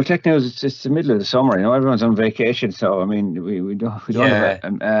 Tech news. It's the middle of the summer. Everyone's on vacation, so I mean, we don't have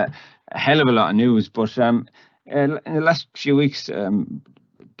a hell of a lot of news. But in the last few weeks,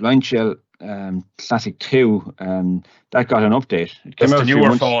 Blind Shell Classic 2, that got an update. It came That's out the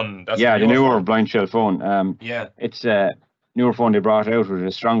newer phone. The newer Blind Shell phone. It's newer phone they brought out with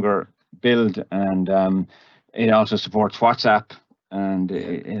a stronger build, and it also supports WhatsApp and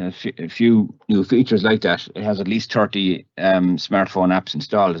a few new features like that. It has at least 30 smartphone apps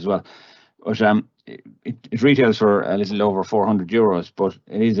installed as well. But it retails for a little over €400, but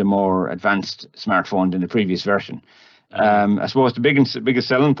it is a more advanced smartphone than the previous version. I suppose the biggest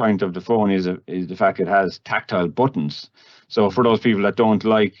selling point of the phone is the fact it has tactile buttons. So for those people that don't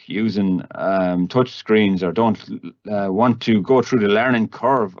like using touch screens, or don't want to go through the learning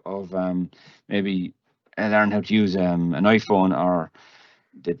curve of maybe learn how to use an iPhone or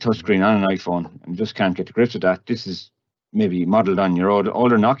the touchscreen on an iPhone, and just can't get to grips with that, this is maybe modelled on your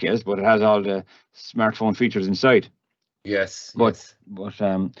older Nokias, but it has all the smartphone features inside. But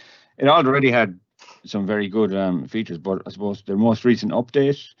it already had some very good features, but I suppose the most recent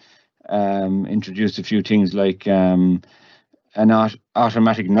update introduced a few things like an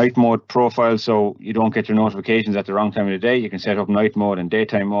automatic night mode profile, so you don't get your notifications at the wrong time of the day. You can set up night mode and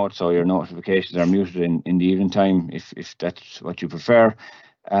daytime mode, so your notifications are muted in the evening time if that's what you prefer.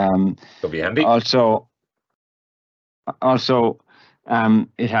 That'll be handy. Also,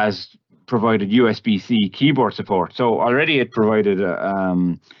 it has provided USB-C keyboard support. So already it provided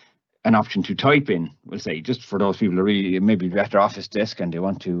an option to type in, we'll say, just for those people who really maybe at their office desk and they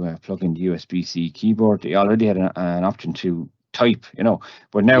want to plug in the USB-C keyboard. They already had an option to type,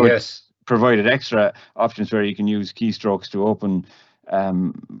 but now it's provided extra options where you can use keystrokes to open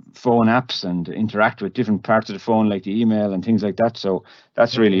phone apps and interact with different parts of the phone, like the email and things like that. So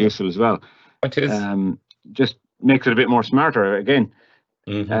that's really useful as well. It is. Just makes it a bit more smarter again.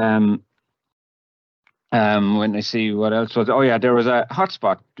 When I see what else was, there was a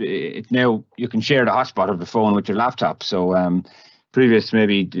hotspot. Now you can share the hotspot of the phone with your laptop. So previous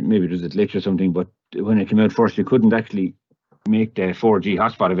maybe there's a glitch or something, but when it came out first, you couldn't actually make the 4G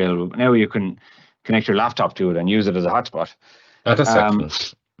hotspot available. But now you can connect your laptop to it and use it as a hotspot. That's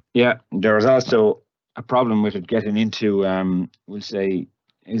excellent. Yeah, there was also a problem with it getting into, we'll say,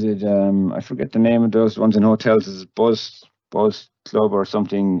 is it, I forget the name of those ones in hotels, is it Buzz Club or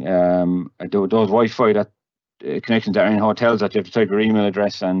something, those Wi-Fi that connections that are in hotels that you have to type your email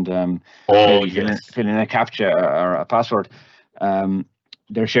address and fill in a CAPTCHA or a password.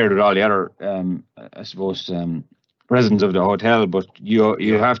 They're shared with all the other, I suppose, residents of the hotel, but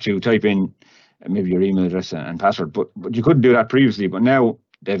you have to type in maybe your email address and password. But you couldn't do that previously, but now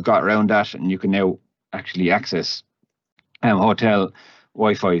they've got around that, and you can now actually access hotel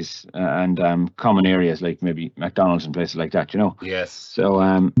Wi-Fi's and common areas like maybe McDonald's and places like that. Yes.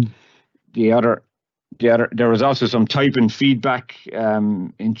 So there was also some typing feedback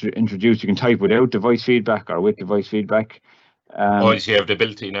introduced. You can type without device feedback or with device feedback. So you have the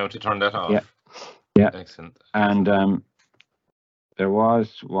ability now to turn that off. Yeah. Excellent. And there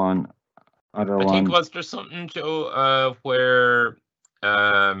was one other one. I think, was there something, Joe, where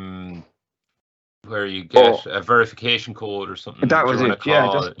you get a verification code or something? That was it.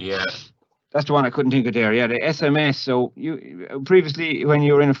 Yeah. That's the one I couldn't think of there. Yeah, the SMS. So you previously, when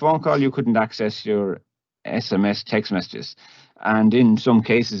you were in a phone call, you couldn't access your SMS text messages, and in some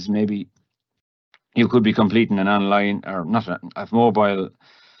cases, maybe you could be completing an online or not a mobile.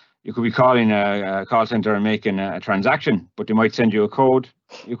 You could be calling a call center and making a transaction, but they might send you a code.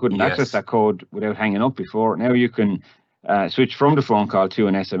 You couldn't access that code without hanging up before. Now you can switch from the phone call to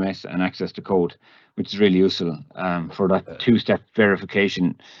an SMS and access the code, which is really useful for that two-step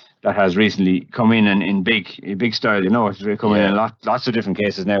verification that has recently come in big style. It's really coming in lots of different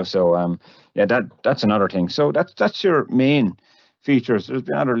cases now. So that's another thing. So that's your main features. There's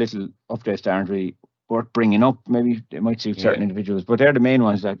been other little updates that aren't really worth bringing up. Maybe they might suit certain individuals, but they're the main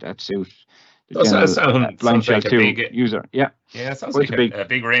ones that suit the general Blind Shell 2 user. Yeah, it sounds like a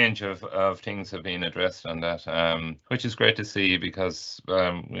big range of things have been addressed on that, which is great to see, because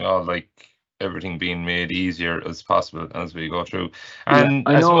we all like everything being made easier as possible as we go through. And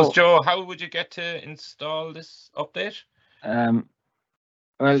I suppose, Joe, how would you get to install this update?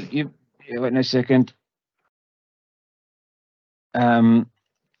 Well, you wait a second.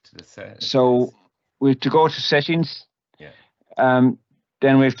 So we have to go to settings.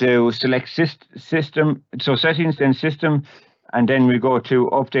 Then we have to select system. So settings, then system, and then we go to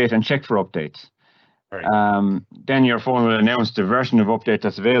update and check for updates. Then your phone will announce the version of update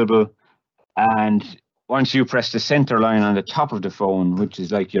that's available. And once you press the center line on the top of the phone, which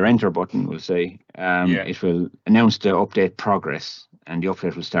is like your enter button, will say, it will announce the update progress, and the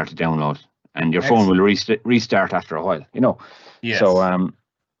update will start to download, and your phone will restart after a while. So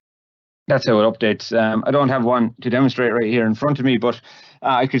that's how it updates. I don't have one to demonstrate right here in front of me, but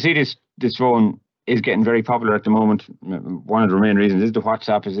I can see this phone is getting very popular at the moment. One of the main reasons is the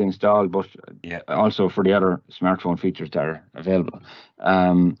WhatsApp is installed, but also for the other smartphone features that are available.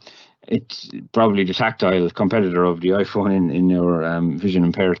 It's probably the tactile competitor of the iPhone in your vision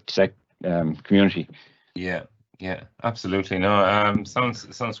impaired community. Yeah, absolutely. No,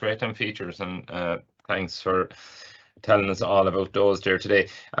 sounds great on features, and thanks for telling us all about those there today.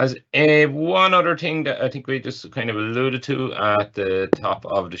 As one other thing that I think we just kind of alluded to at the top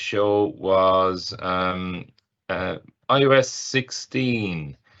of the show was iOS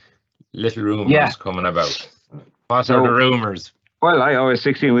 16. Little rumors coming about. What are the rumors? Well, iOS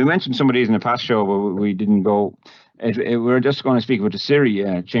 16, we mentioned some of these in the past show, but we didn't go. We're just going to speak about the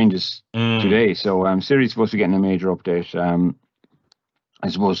Siri changes today. So Siri is supposed to be getting a major update. I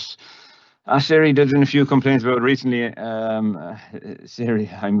suppose Siri, there's been a few complaints about it recently. Siri,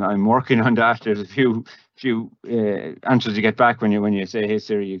 I'm working on that. There's a few answers you get back when you say, "Hey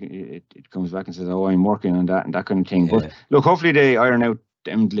Siri," it comes back and says, "Oh, I'm working on that," and that kind of thing. But look, hopefully they iron out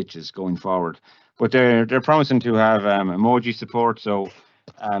them glitches going forward. But they're promising to have emoji support. So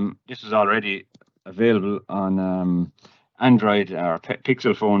this is already available on Android or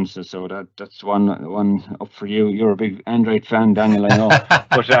Pixel phones. So that's one up for you. You're a big Android fan, Daniel, I know.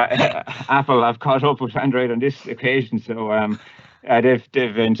 But Apple have caught up with Android on this occasion. So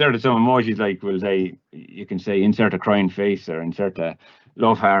they've inserted some emojis, like you can say insert a crying face or insert a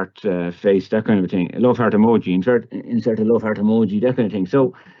love heart face, that kind of a thing. A love heart emoji, insert a love heart emoji, that kind of thing.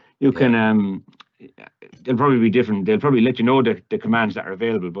 So you can they'll probably be different. They'll probably let you know the commands that are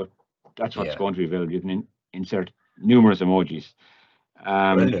available, but that's what's going to be available. You can insert numerous emojis.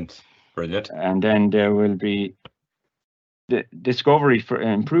 Brilliant. And then there will be the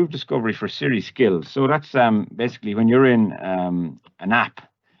improved discovery for Siri skills. So that's basically when you're in an app,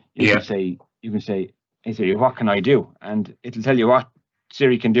 you can say, "Hey Siri, what can I do?" And it'll tell you what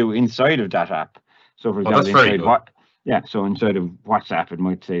Siri can do inside of that app. So for example, inside of WhatsApp, it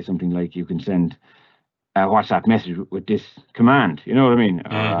might say something like you can send WhatsApp message with this command. You know what I mean?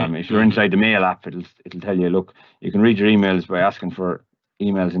 Or if you're inside the mail app, it'll tell you, look, you can read your emails by asking for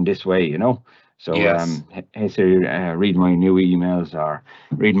emails in this way. You know. So hey Siri, read my new emails, or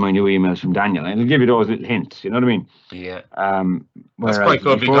read my new emails from Daniel, and it'll give you those little hints. You know what I mean? Yeah. That's quite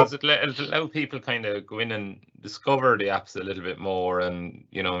good because it'll allow people kind of go in and discover the apps a little bit more, and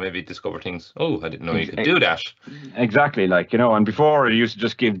maybe discover things. Oh, I didn't know you could do that. Exactly, and before it used to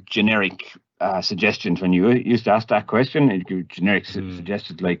just give generic suggestions. When you used to ask that question, it give generic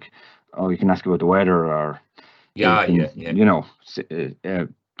suggestions like, oh, you can ask about the weather, or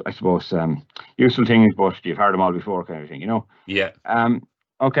I suppose useful things, but you've heard them all before, kind of thing, Yeah.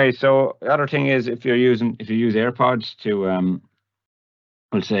 Okay, so the other thing is if you use AirPods to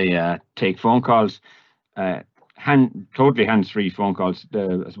we'll say take phone calls, totally hands-free phone calls.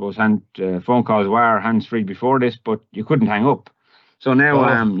 I suppose phone calls were hands-free before this, but you couldn't hang up. So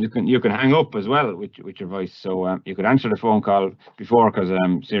now you can hang up as well with your voice. So you could answer the phone call before, because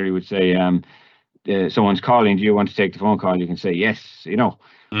Siri would say someone's calling. Do you want to take the phone call? You can say yes.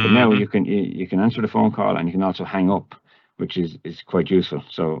 But now you can answer the phone call, and you can also hang up, which is quite useful.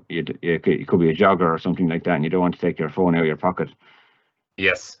 So it could be a jogger or something like that, and you don't want to take your phone out of your pocket.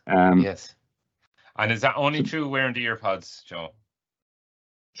 Yes. Yes. And is that only true wearing the earpods, Joe?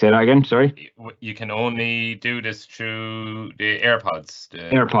 Say that again. Sorry. You can only do this through the AirPods.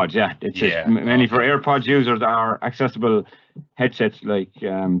 AirPods, yeah. Mainly for AirPods users are accessible headsets like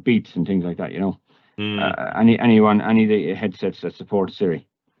Beats and things like that. Any of the headsets that support Siri.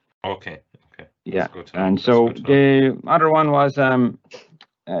 Okay. Yeah, and so the other one was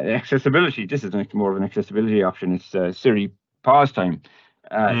accessibility. This is more of an accessibility option. It's Siri Pause Time.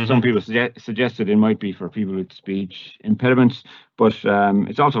 Some people suggested it might be for people with speech impediments, but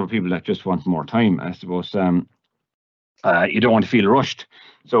it's also for people that just want more time, I suppose. You don't want to feel rushed,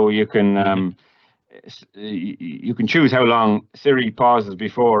 so you can you can choose how long Siri pauses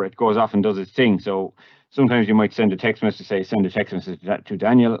before it goes off and does its thing. So sometimes you might send a text message, send a text message to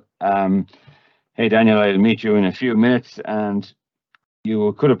Daniel. Hey Daniel, I'll meet you in a few minutes, and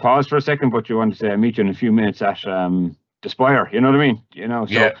you could have paused for a second, but you want to say I'll meet you in a few minutes at the Spire. You know what I mean?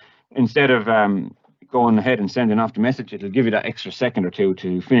 So instead of going ahead and sending off the message, it'll give you that extra second or two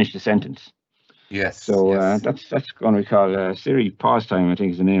to finish the sentence. Yes. So that's going to be called Siri Pause Time, I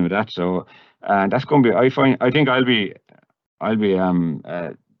think is the name of that. So that's going to be. I think I'll be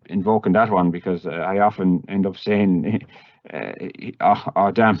invoking that one, because I often end up saying,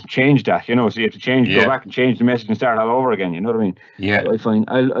 oh damn, change that. So you have to go back and change the message and start all over again. You know what I mean? Yeah. So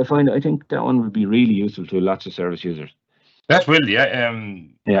I think that one would be really useful to lots of service users. That will,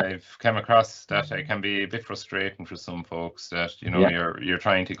 I've come across that it can be a bit frustrating for some folks that you're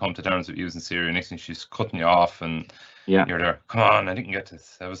trying to come to terms with using Siri, and next thing she's cutting you off, and you're there. Come on, I didn't get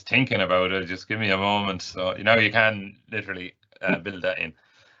this. I was thinking about it. Just give me a moment. So you can literally build that in.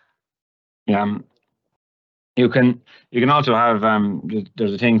 Yeah. You can also have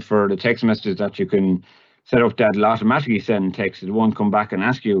there's a thing for the text messages that you can set up that will automatically send text. It won't come back and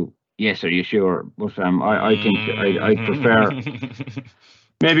ask you, yes, are you sure? But I think I prefer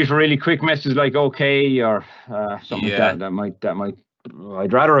maybe for really quick messages like okay or something like that. That might.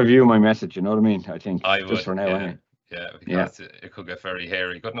 I'd rather review my message. You know what I mean? I think just for now. Anyway. Yeah, because it could get very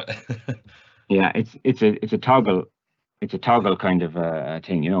hairy, couldn't it? Yeah, it's a toggle. It's a toggle kind of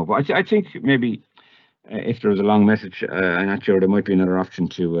thing, But I think maybe if there was a long message, I'm not sure, there might be another option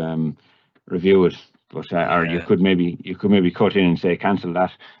to review it. But or you could maybe cut in and say cancel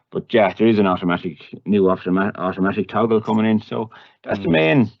that. But there is an new automatic toggle coming in. So that's the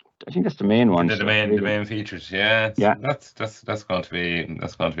main. I think that's the main one. The main features. Yeah. That's going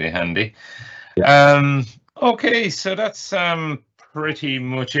to be handy. Yeah. Okay, so that's pretty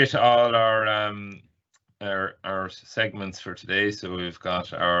much it. All our segments for today. So we've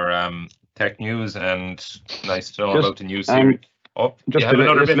got our tech news, and nice to know about the new Siri. Just to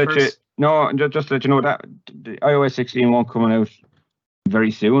let you know that the iOS 16 won't coming out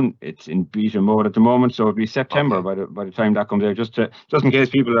very soon. It's in beta mode at the moment, so it'll be September by the time that comes out. Just in case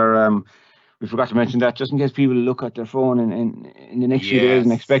people are, we forgot to mention that. Just in case people look at their phone in the next few days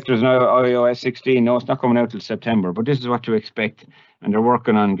and expect there's an iOS 16. No, it's not coming out till September. But this is what to expect, and they're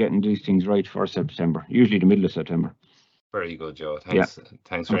working on getting these things right for September. Usually the middle of September. Very good, Joe. Thanks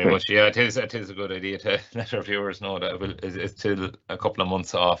very much. Yeah, it is a good idea to let our viewers know that it's still a couple of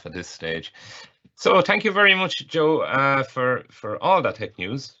months off at this stage. So thank you very much, Joe, for all that tech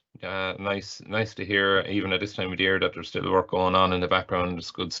news. Nice to hear, even at this time of the year, that there's still work going on in the background.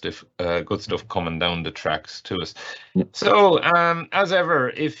 There's good stuff coming down the tracks to us. So, as ever,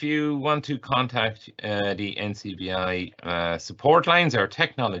 if you want to contact the NCBI support lines, our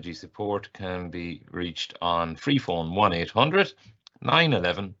technology support can be reached on free phone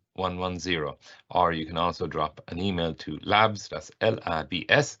 1-800-911-110, or you can also drop an email to labs, that's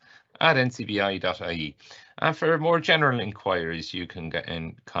LABS, at ncbi.ie. And for more general inquiries, you can get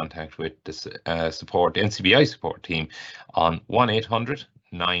in contact with the NCBI support team on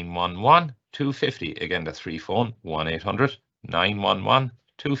 1-800-911-250. Again, that's free phone,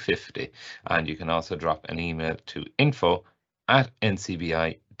 1-800-911-250. And you can also drop an email to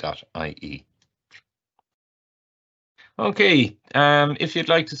info@ncbi.ie. Okay, if you'd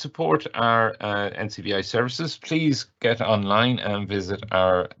like to support our NCBI services, please get online and visit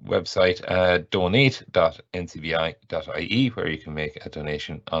our website, donate.ncbi.ie, where you can make a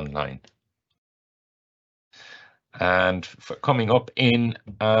donation online. And for coming up in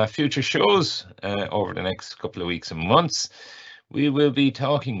future shows over the next couple of weeks and months, we will be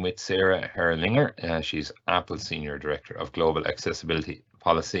talking with Sarah Herlinger. She's Apple Senior Director of Global Accessibility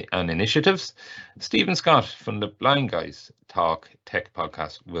Policy and Initiatives. Stephen Scott from the Blind Guys Talk Tech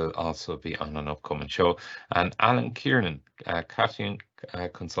podcast will also be on an upcoming show, and Alan Kiernan, Cathian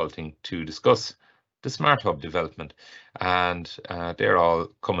Consulting, to discuss the Smart Hub development. And they're all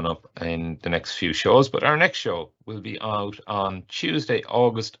coming up in the next few shows, but our next show will be out on Tuesday,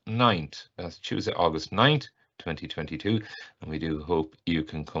 August 9th. That's Tuesday, August 9th, 2022, and we do hope you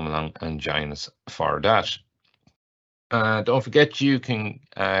can come along and join us for that. Don't forget, you can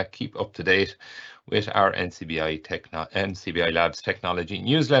keep up to date with our NCBI Labs technology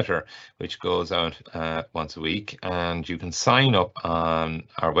newsletter, which goes out once a week, and you can sign up on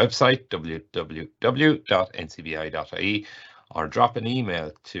our website, www.ncbi.ie, or drop an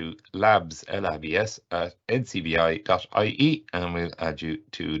email to labs@ncbi.ie, and we'll add you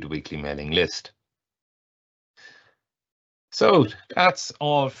to the weekly mailing list. So that's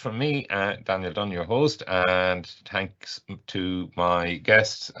all from me, Daniel Dunn, your host, and thanks to my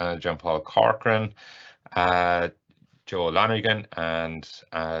guests, John Paul Corcoran, Joe Lonergan, and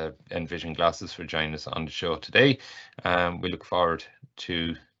Envision Glasses for joining us on the show today. We look forward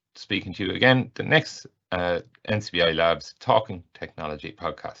to speaking to you again the next NCBI Labs Talking Technology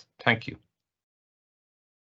podcast. Thank you.